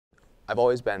I've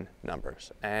always been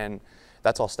numbers, and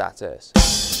that's all stats is.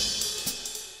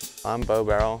 I'm Beau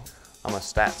Bayerl. I'm a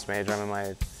stats major. I'm in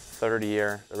my third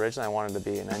year. Originally, I wanted to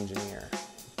be an engineer,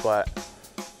 but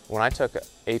when I took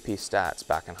AP stats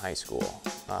back in high school,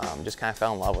 just kind of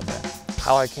fell in love with it.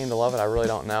 How I came to love it, I really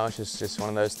don't know. It's just one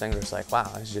of those things where it's like,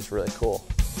 wow, it's just really cool.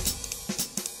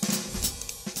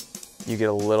 You get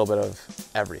a little bit of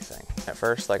everything. At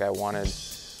first, like, I wanted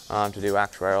to do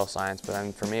actuarial science, but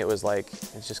then for me it was like,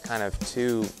 it's just kind of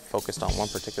too focused on one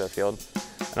particular field.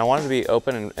 And I wanted to be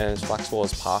open and as flexible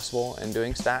as possible in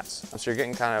doing stats. So you're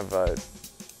getting kind of a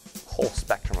whole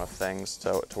spectrum of things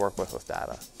to work with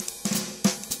data.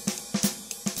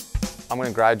 I'm going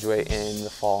to graduate in the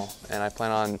fall, and I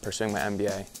plan on pursuing my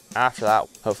MBA. After that,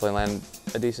 hopefully land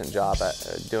a decent job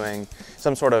at doing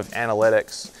some sort of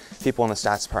analytics, people in the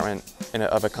stats department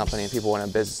of a company and people in a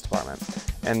business department.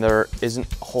 And there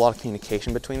isn't a whole lot of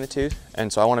communication between the two.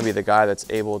 And so I want to be the guy that's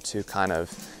able to kind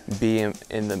of be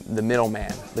in the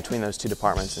middleman between those two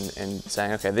departments and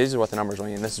saying, okay, these are what the numbers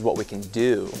mean and this is what we can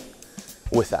do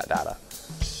with that data.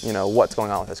 You know, what's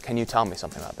going on with this? Can you tell me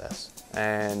something about this?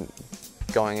 And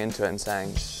going into it and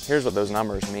saying, here's what those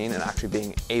numbers mean, and actually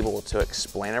being able to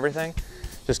explain everything,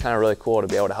 just kind of really cool to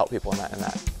be able to help people in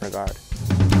that regard.